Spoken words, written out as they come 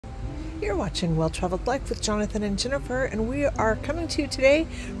You're watching Well Traveled Life with Jonathan and Jennifer, and we are coming to you today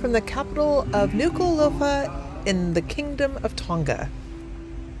from the capital of Nuku A'lofa in the Kingdom of Tonga.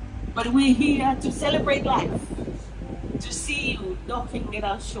 But we're here to celebrate life, to see you docking at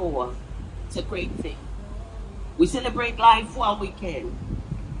our shore. It's a great thing. We celebrate life while we can.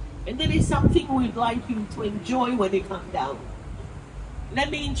 And that is something we'd like you to enjoy when you come down. Let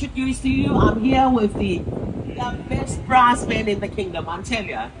me introduce to you, I'm here with the best brass band in the kingdom. I'll tell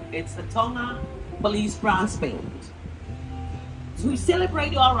you, it's the Tonga Police Brass Band. To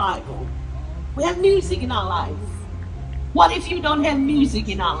celebrate your arrival, we have music in our life. What if you don't have music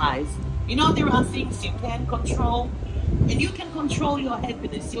in our life? You know, there are things you can control, and you can control your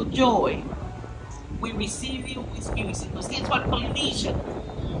happiness, your joy. We receive you with music, because that's what Polynesian.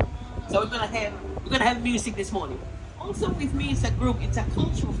 So we're gonna have music this morning. Also with me is a group, it's a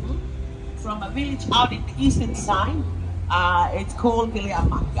cultural group from a village out in the eastern side. It's called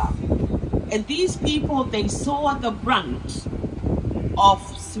Ha'amonga. And these people, they saw the brunt of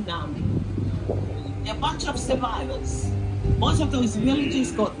tsunami. They're a bunch of survivors. Most of those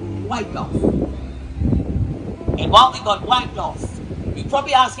villages got wiped off. And while they got wiped off, you're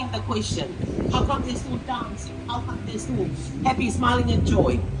probably asking the question, how come they're still dancing? How come they're still happy, smiling, and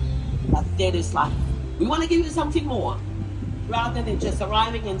joy? But that is life. We want to give you something more, rather than just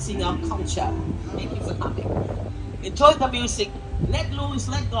arriving and seeing our culture. Thank you for coming. Enjoy the music. Let loose,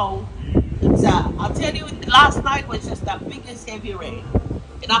 let go. I'll tell you, last night was just the biggest heavy rain.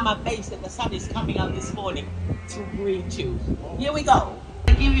 And I'm amazed that the sun is coming out this morning to greet you. Here we go.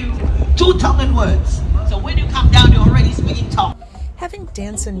 I give you 2 Tongan words. So when you come down, you're already speaking Tongan. Having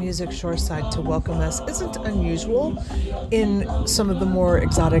dance and music shoreside to welcome us isn't unusual in some of the more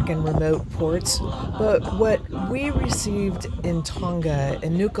exotic and remote ports, but what we received in Tonga,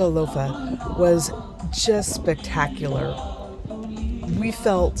 in Nuku A'lofa, was just spectacular. We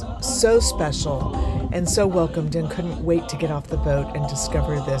felt so special and so welcomed and couldn't wait to get off the boat and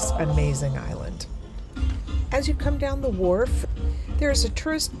discover this amazing island. As you come down the wharf, there's a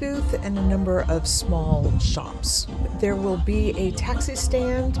tourist booth and a number of small shops. There will be a taxi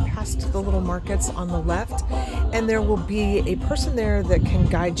stand past the little markets on the left, and there will be a person there that can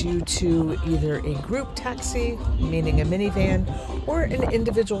guide you to either a group taxi, meaning a minivan, or an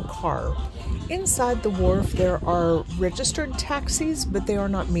individual car. Inside the wharf, there are registered taxis, but they are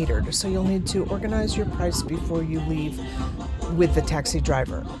not metered, so you'll need to organize your price before you leave with the taxi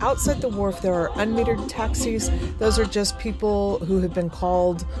driver. Outside the wharf, there are unmetered taxis. Those are just people who have been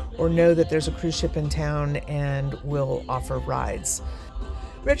called or know that there's a cruise ship in town and will offer rides.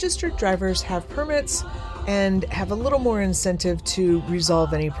 Registered drivers have permits and have a little more incentive to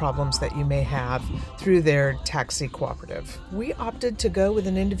resolve any problems that you may have through their taxi cooperative. We opted to go with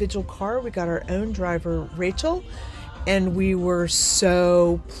an individual car. We got our own driver, Rachel, and we were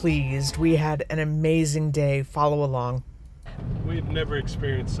so pleased. We had an amazing day. Follow along. We've never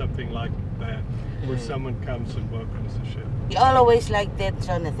experienced something like that, where someone comes and welcomes the ship. We always like that,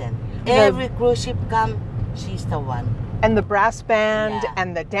 Jonathan. Every cruise ship come, she's the one. And the brass band, Yeah.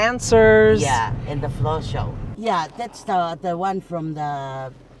 and the dancers. Yeah, and the floor show. Yeah, that's the one from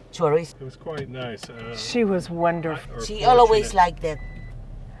the tourist. It was quite nice. She was wonderful. She always like that.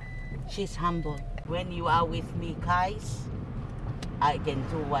 She's humble. When you are with me, guys, I can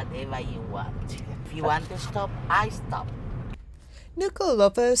do whatever you want. If you want to stop, I stop. Nuku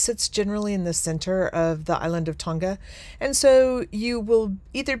A'lofa sits generally in the center of the island of Tonga, and so you will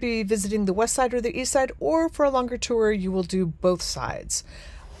either be visiting the west side or the east side, or for a longer tour you will do both sides.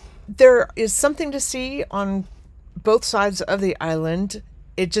 There is something to see on both sides of the island.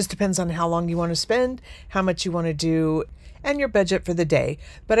 It just depends on how long you want to spend, how much you want to do, and your budget for the day.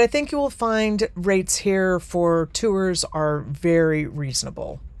 But I think you will find rates here for tours are very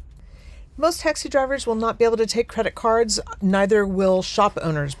reasonable. Most taxi drivers will not be able to take credit cards, neither will shop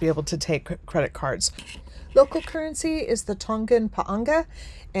owners be able to take credit cards. Local currency is the Tongan pa'anga,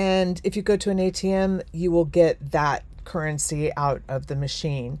 and if you go to an ATM, you will get that currency out of the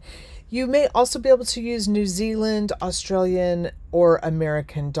machine. You may also be able to use New Zealand, Australian, or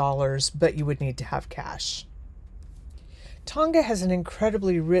American dollars, but you would need to have cash. Tonga has an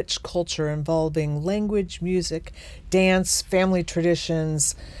incredibly rich culture involving language, music, dance, family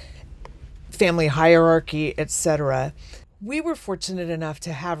traditions, family hierarchy, etc. We were fortunate enough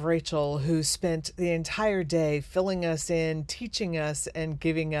to have Rachel, who spent the entire day filling us in, teaching us, and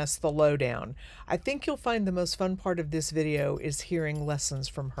giving us the lowdown. I think you'll find the most fun part of this video is hearing lessons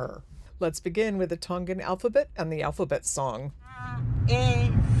from her. Let's begin with the Tongan alphabet and the alphabet song.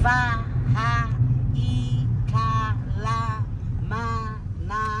 E, fa, ha, I, ka, la, ma,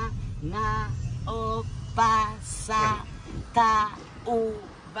 na, na, o, pa, sa, ta, u,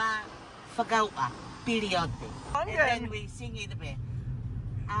 va, Fagaua, period. And then we sing it a bit.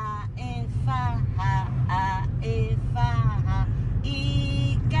 Aefaha,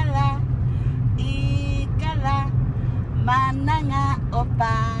 ikala, ikala, mananga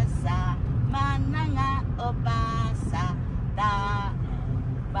opasa, da,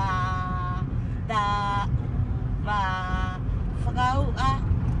 ba, fagaua,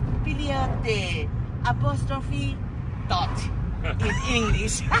 period, apostrophe, dot. In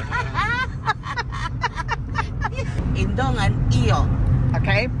English. In Tongan, iyo.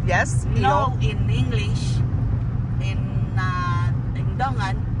 Okay, yes. No, in English, in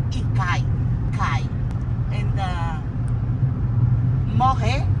Tongan, ikai, kai. And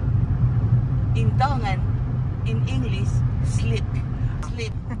mohe, in Tongan, in English, slip,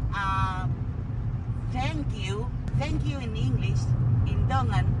 slip. Thank you in English, in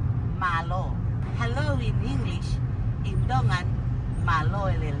Tongan, malo. Hello in English, in Tongan,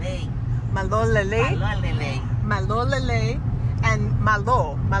 malolele. Malolele. Malolele. Malolele. And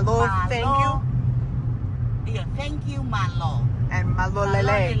malo. Malo, thank you. Yeah, thank you, malo. And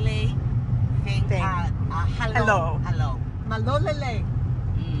malolele. Malolele. Hello. Hello. Malolele.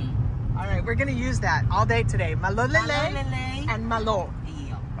 All right, we're going to use that all day today. Malolele. Malolele. And malo.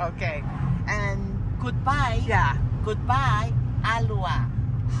 Yeah. Okay. And goodbye. yeah. Goodbye. Alua.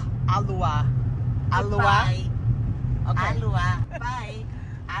 Alua. Alua. Goodbye. Okay. Alua. Bye.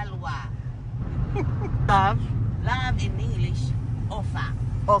 Alua. Love. Love in English. Ofa.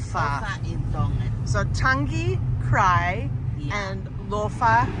 Ofa. Ofa in Tongan. So tangi, cry, Yeah. and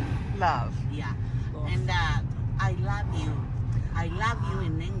lofa, love. Yeah. Lof. And I love you. I love you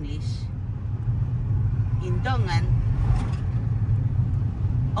in English. In Tongan,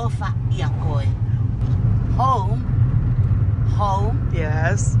 ofa iakoe. Home. Home.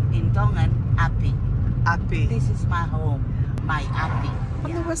 Yes. In Tongan, api. Api. This is my home. My api.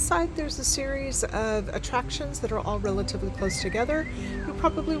 On the west side, there's a series of attractions that are all relatively close together. You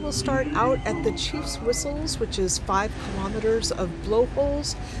probably will start out at the Chief's Whistles, which is 5 kilometers of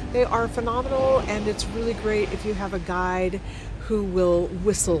blowholes. They are phenomenal, and it's really great if you have a guide who will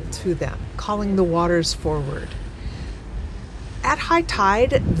whistle to them, calling the waters forward. At high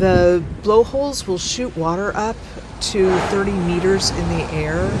tide, the blowholes will shoot water up to 30 meters in the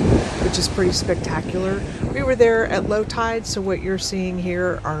air, which is pretty spectacular. We were there at low tide, so what you're seeing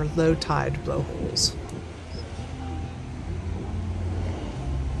here are low tide blowholes.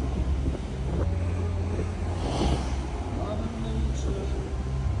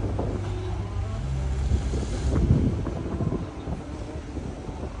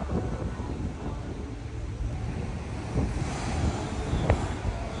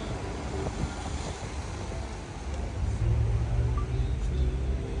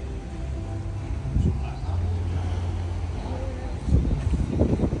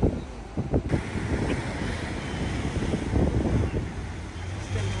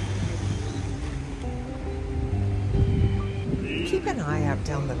 Keep an eye out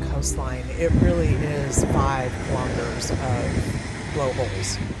down the coastline. It really is 5 kilometers of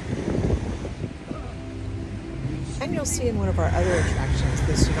blowholes. And you'll see in one of our other attractions,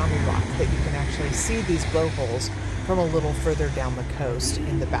 the Tsunami Rock, that you can actually see these blowholes from a little further down the coast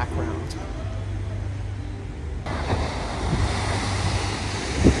in the background.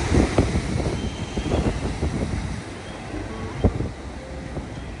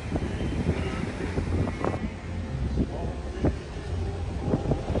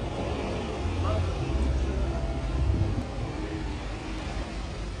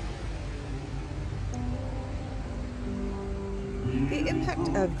 The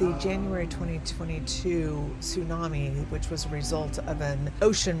impact of the January 2022 tsunami, which was a result of an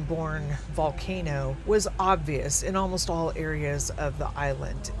ocean-borne volcano, was obvious in almost all areas of the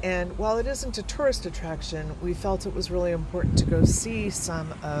island. And while it isn't a tourist attraction, we felt it was really important to go see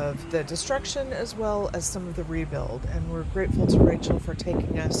some of the destruction as well as some of the rebuild. And we're grateful to Rachel for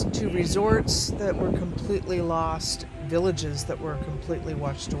taking us to resorts that were completely lost, villages that were completely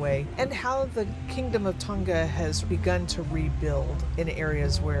washed away, and how the Kingdom of Tonga has begun to rebuild in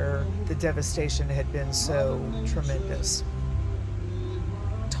areas where the devastation had been so tremendous.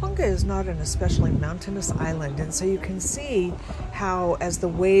 Tonga is not an especially mountainous island, and so you can see how as the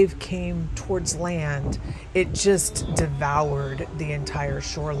wave came towards land, it just devoured the entire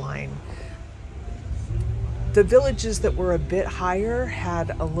shoreline. The villages that were a bit higher had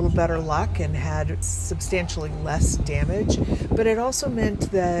a little better luck and had substantially less damage, but it also meant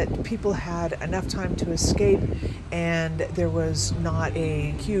that people had enough time to escape and there was not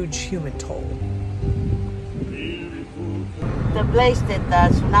a huge human toll. The place that the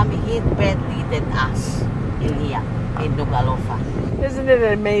tsunami hit badly than us in here, in Nuku A'lofa. Isn't it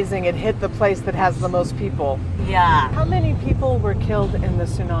amazing? It hit the place that has the most people. Yeah. How many people were killed in the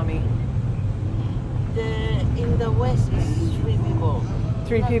tsunami? In the west is 3 people.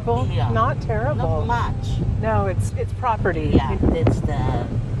 3 people? Yeah. Not terrible. Not much. No, it's property. Yeah, that's the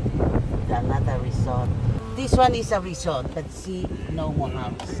another resort. This one is a resort, but see, no more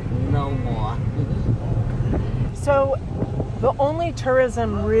house. No more. So the only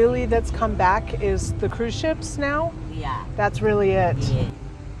tourism really that's come back is the cruise ships now? Yeah. That's really it. Yeah.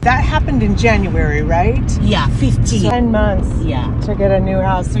 That happened in January, right? Yeah, 15. 10 months. Yeah. To get a new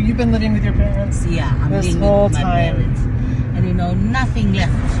house. So you've been living with your parents? Yeah, I'm this living whole with my time. parents. And you know, nothing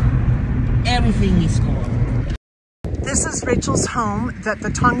left. Everything is gone. This is Rachel's home that the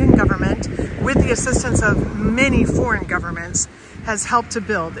Tongan government, with the assistance of many foreign governments, has helped to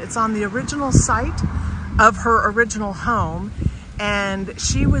build. It's on the original site of her original home, and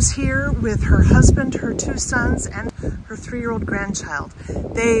she was here with her husband, her 2 sons, and her 3-year-old grandchild.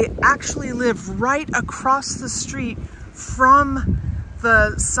 They actually live right across the street from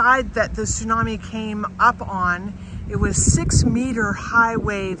the side that the tsunami came up on. It was 6-meter high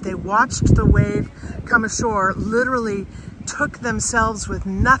wave. They watched the wave come ashore, literally took themselves with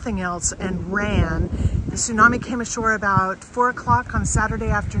nothing else and ran. The tsunami came ashore about 4 o'clock on Saturday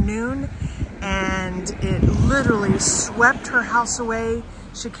afternoon, and it literally swept her house away.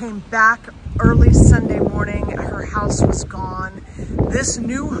 She came back early Sunday morning. Her house was gone. This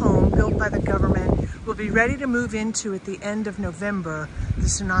new home built by the government will be ready to move into at the end of November. The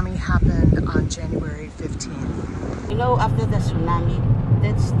tsunami happened on January 15th. You know, after the tsunami,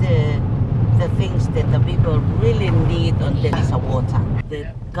 that's the things that the people really need on there is water.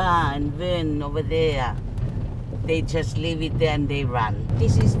 The car and van over there, they just leave it there and they run.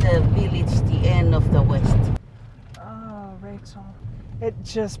 This is the village, the end of the west. Oh, Rachel, it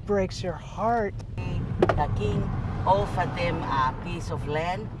just breaks your heart. The king offered them a piece of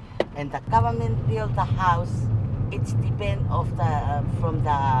land, and the government built a house. It's depend of from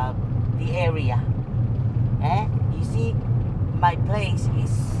the area. You see, my place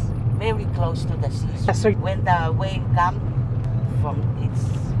is very close to the sea. So when the wave comes from its...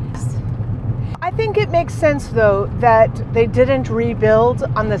 I think it makes sense, though, that they didn't rebuild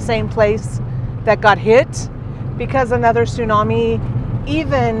on the same place that got hit, because another tsunami,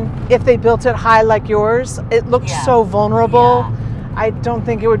 even if they built it high like yours, it looked so vulnerable. Yeah. I don't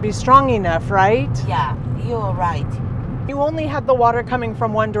think it would be strong enough, right? Yeah, you're right. You only had the water coming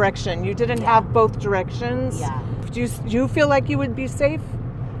from one direction. You didn't have both directions. Yeah. Do you feel like you would be safe?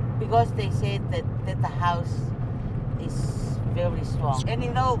 Because they said that the house is very strong. And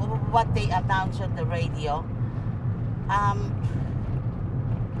you know what they announced on the radio?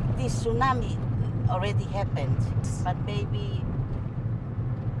 This tsunami already happened, but maybe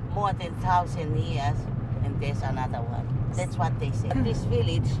more than 1,000 years, and there's another one. That's what they said. This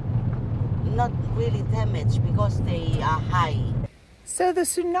village, not really damaged because they are high. So the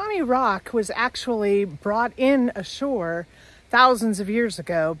tsunami rock was actually brought in ashore thousands of years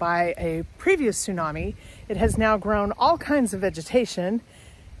ago by a previous tsunami. It has now grown all kinds of vegetation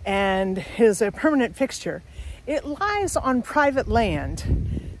and is a permanent fixture. It lies on private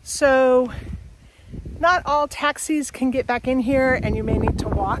land, so not all taxis can get back in here, and you may need to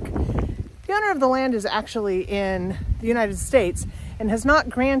walk. The owner of the land is actually in the United States and has not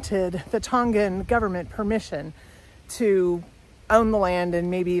granted the Tongan government permission to own the land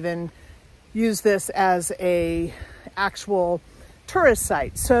and maybe even use this as a actual tourist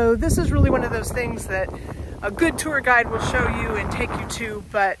site. So this is really one of those things that a good tour guide will show you and take you to,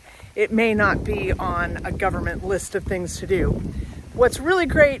 but it may not be on a government list of things to do. What's really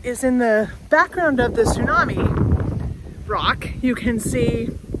great is in the background of the tsunami rock, you can see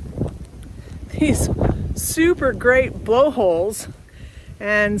these super great blowholes.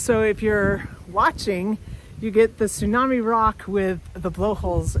 And so if you're watching, you get the tsunami rock with the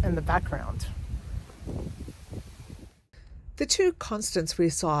blowholes in the background. The 2 constants we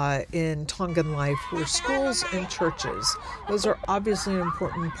saw in Tongan life were schools and churches. Those are obviously an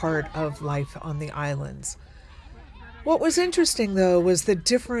important part of life on the islands. What was interesting, though, was the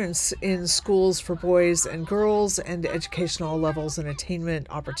difference in schools for boys and girls and educational levels and attainment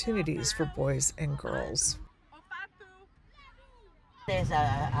opportunities for boys and girls. There's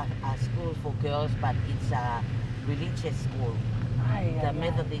a school for girls, but it's a religious school. The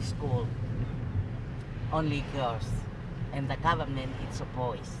Methodist school, only girls. And the government, it's a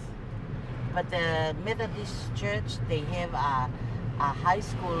boys. But the Methodist church, they have a high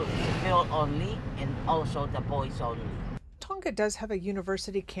school, girl only, and also the boys only. Tonga does have a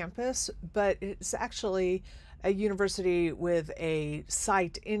university campus, but it's actually a university with a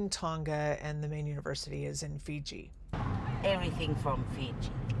site in Tonga, and the main university is in Fiji. everything from Fiji.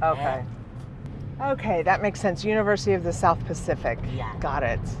 Okay. Okay, that makes sense. University of the South Pacific. Yeah. Got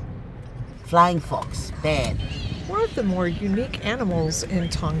it. Flying fox, bad. One of the more unique animals in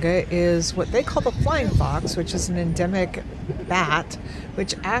Tonga is what they call the flying fox, which is an endemic bat,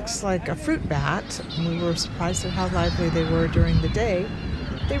 which acts like a fruit bat. We were surprised at how lively they were during the day.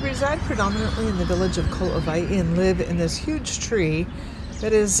 They reside predominantly in the village of Kolovai and live in this huge tree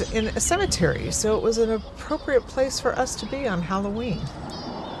that is in a cemetery, so it was an appropriate place for us to be on Halloween.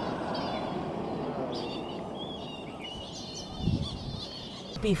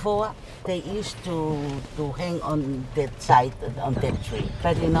 Before, they used to hang on that side, on that tree.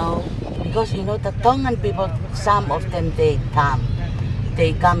 But because the Tongan people, some of them, they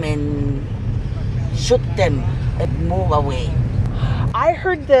come and shoot them and move away. I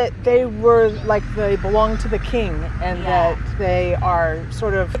heard that they were like they belong to the king and that they are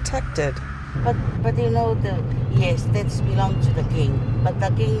sort of protected. But yes, that's belong to the king. But the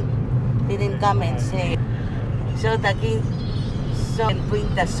king didn't come and say. So the king and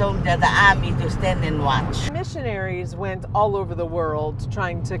bring the soldier, the army to stand and watch. Missionaries went all over the world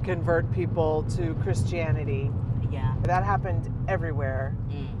trying to convert people to Christianity. Yeah. That happened everywhere.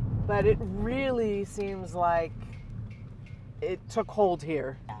 But it really seems like it took hold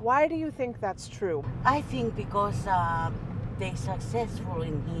here. Why do you think that's true? I think because they're successful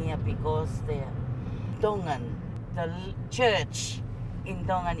in here because the Tongan, the church in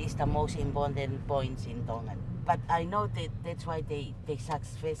Tongan is the most important point in Tongan. But I know that's why they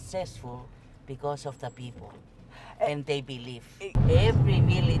successful because of the people. And they believe. Every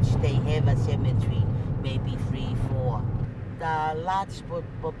village they have a cemetery, maybe 3, 4. The large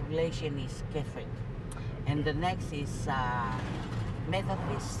population is Catholic. And the next is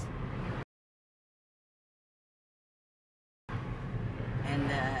Methodist.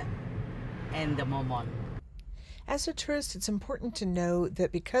 And the Mormon. As a tourist, it's important to know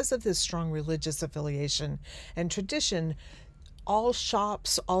that because of this strong religious affiliation and tradition, all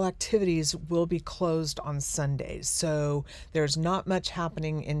shops, all activities will be closed on Sundays. So there's not much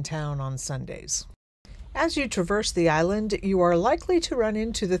happening in town on Sundays. As you traverse the island, you are likely to run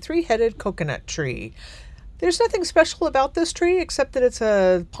into the 3-headed coconut tree. There's nothing special about this tree except that it's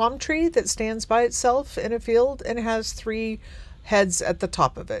a palm tree that stands by itself in a field and has 3 heads at the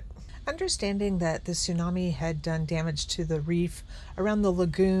top of it. Understanding that the tsunami had done damage to the reef around the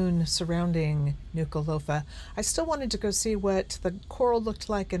lagoon surrounding Nuku A'lofa, I still wanted to go see what the coral looked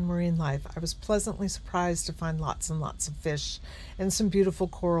like in marine life. I was pleasantly surprised to find lots and lots of fish and some beautiful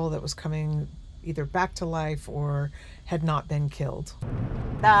coral that was coming either back to life or had not been killed.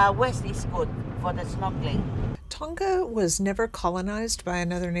 The west is good for the snorkeling. Tonga was never colonized by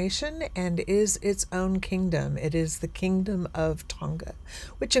another nation and is its own kingdom. It is the Kingdom of Tonga,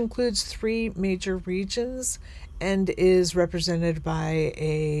 which includes 3 major regions and is represented by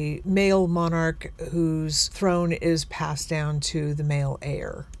a male monarch whose throne is passed down to the male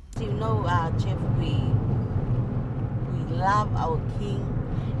heir. Jeff, we love our king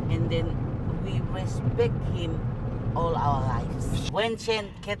and then we respect him all our lives. When she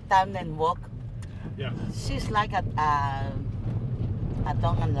get down and walk, she's like a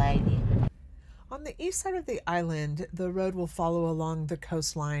Tongan lady. On the east side of the island, the road will follow along the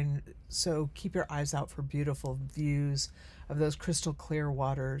coastline, so keep your eyes out for beautiful views of those crystal clear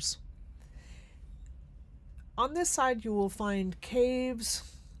waters. On this side, you will find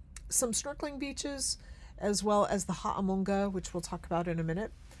caves, some snorkeling beaches, as well as the Ha'amonga, which we'll talk about in a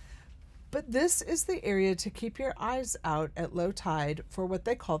minute. But this is the area to keep your eyes out at low tide for what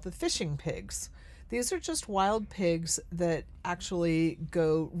they call the fishing pigs. These are just wild pigs that actually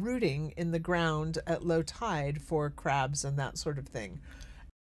go rooting in the ground at low tide for crabs and that sort of thing.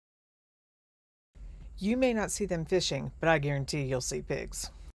 You may not see them fishing, but I guarantee you'll see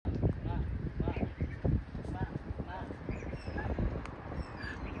pigs.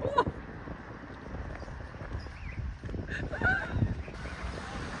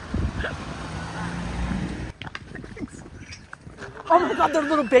 Oh my God, they're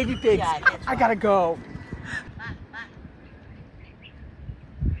little baby pigs. Yeah, I gotta go.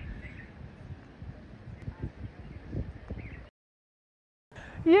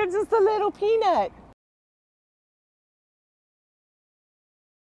 You're just a little peanut.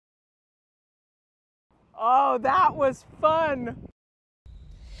 Oh, that was fun.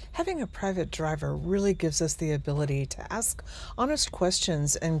 Having a private driver really gives us the ability to ask honest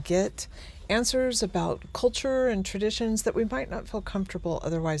questions and get answers about culture and traditions that we might not feel comfortable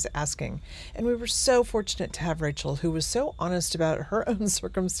otherwise asking. And we were so fortunate to have Rachel, who was so honest about her own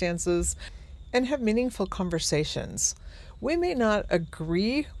circumstances and have meaningful conversations. We may not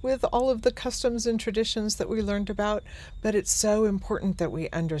agree with all of the customs and traditions that we learned about, but it's so important that we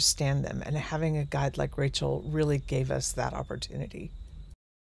understand them, and having a guide like Rachel really gave us that opportunity.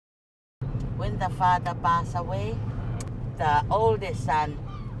 When the father passed away, the oldest son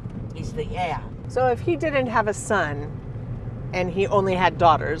is the heir. So if he didn't have a son and he only had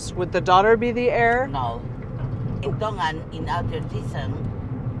daughters, would the daughter be the heir? No. In Tonga, in our tradition,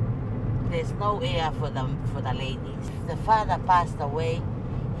 there's no heir for the ladies. If the father passed away,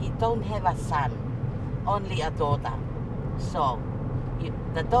 he don't have a son, only a daughter. So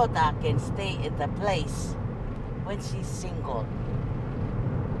the daughter can stay at the place when she's single.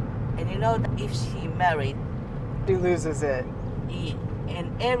 And you know that if she married, She loses it.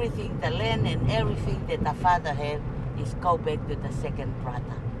 and everything, the land and everything that the father had is go back to the second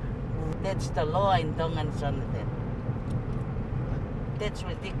brother. That's the law in Tongan, Jonathan. That's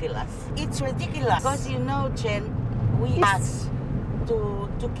ridiculous. It's ridiculous. Because you know, Chen, we asked to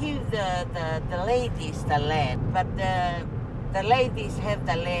give the ladies the land, but the ladies have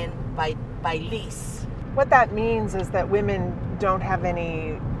the land by lease. What that means is that women don't have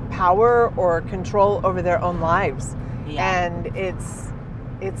any power or control over their own lives. Yeah. And it's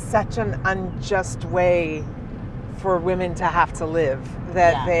such an unjust way for women to have to live,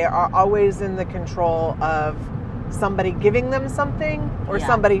 that Yeah. they are always in the control of somebody giving them something or Yeah.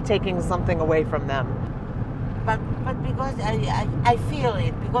 somebody taking something away from them. But because I feel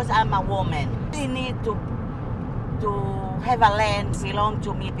it, because I'm a woman, I need to have a land belong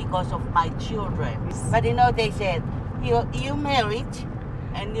to me because of my children. But you know, they said you married,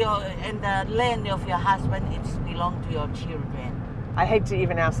 and the land of your husband it belong to your children. I hate to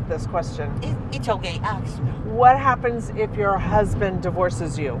even ask this question. It's okay, ask me. What happens if your husband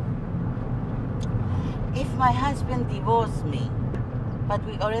divorces you? If my husband divorced me, but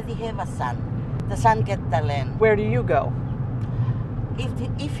we already have a son, the son get the land. Where do you go?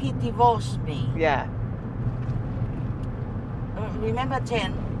 If he divorced me, Yeah. remember,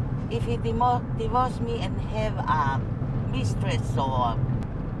 Chen, if he divorced me and have a mistress or,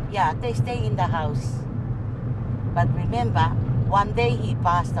 yeah, they stay in the house. But remember, one day he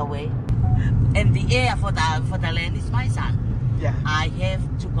passed away, and the heir for the land is my son. Yeah. I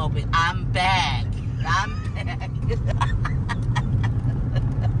have to go back. I'm back.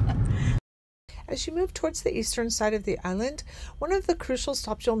 As you move towards the eastern side of the island, one of the crucial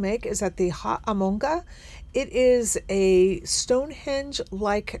stops you'll make is at the Ha'amonga. It is a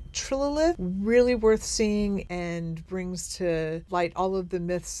Stonehenge-like trilithon, really worth seeing, and brings to light all of the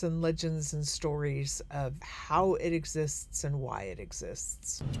myths and legends and stories of how it exists and why it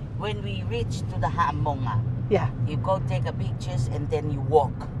exists. When we reach to the Ha'amonga, Yeah. you go take a pictures and then you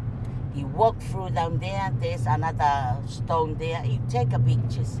walk. You walk through down there, there's another stone there, you take a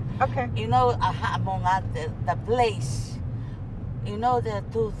pictures. Okay. You know, Ha'amonga, the place, you know, the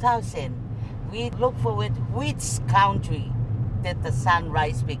 2000, we look forward which country that the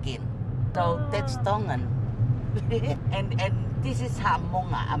sunrise begin. So that's Tongan. and this is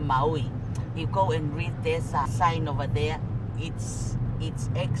Ha'amonga, a Maui. You go and read there's a sign over there. It's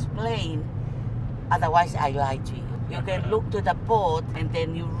explained, otherwise I lie to you. You can look to the board and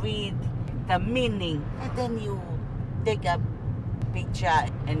then you read the meaning, and then you take a picture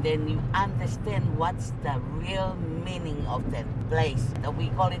and then you understand what's the real meaning of that place. We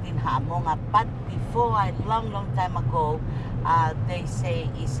call it in Ha'amonga, but before a long time ago, they say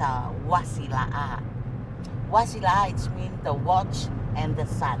it's a wasila'a. Wasila'a, it means the watch and the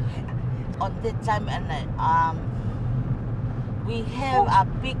sun. On that time, and we have a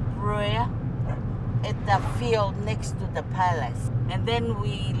big prayer at the field next to the palace, and then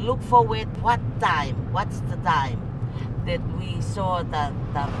we look forward what's the time that we saw the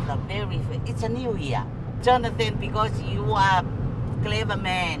very, it's a new year. Jonathan, because you are a clever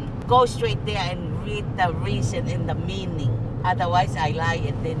man, go straight there and read the reason and the meaning, otherwise I lie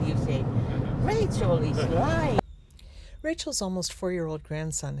and then you say Rachel is lying. Rachel's almost 4-year-old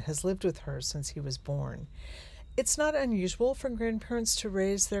grandson has lived with her since he was born. It's not unusual for grandparents to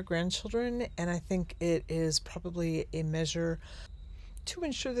raise their grandchildren, and I think it is probably a measure to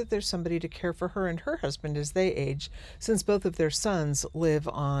ensure that there's somebody to care for her and her husband as they age, since both of their sons live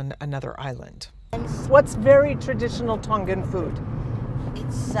on another island. What's very traditional Tongan food?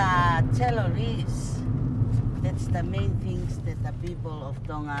 It's telo leaves. That's the main things that the people of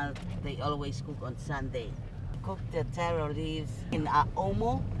Tonga, they always cook on Sunday. Cook the taro leaves in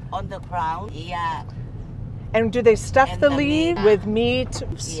omo on the ground. Yeah. And do they stuff And the the leaf meat. with meat?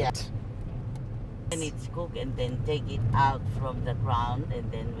 Yeah. And it's cooked and then take it out from the ground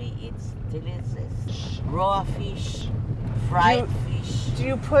and then we eat delicious. Raw fish, fried fish. Do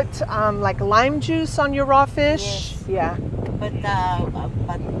you put like lime juice on your raw fish? Yes. Yeah. But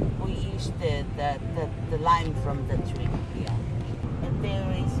we use the lime from the tree. Yeah. And there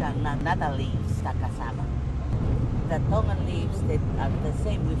is another leaves, the cassava. The Tongan leaves that are the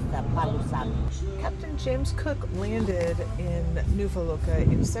same with the palusami. Captain James Cook landed in Nuku A'lofa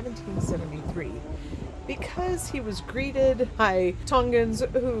in 1773 because he was greeted by Tongans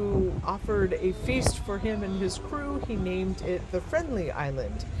who offered a feast for him and his crew. He named it the Friendly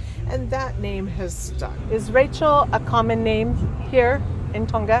Island, and that name has stuck. Is Rachel a common name here in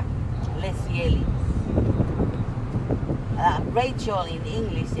Tonga? Lesieli. Rachel in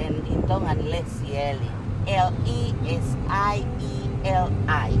English and in Tongan Lesieli. Lesieli.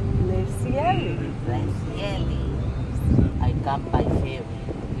 Lesieli. Lesieli. I come by ferry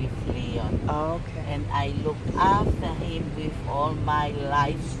with Leon. Okay. And I look after him with all my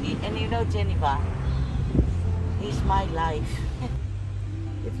life. And you know, Jennifer, he's my life.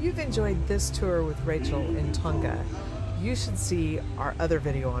 If you've enjoyed this tour with Rachel in Tonga, you should see our other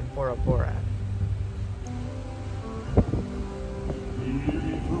video on Bora Bora.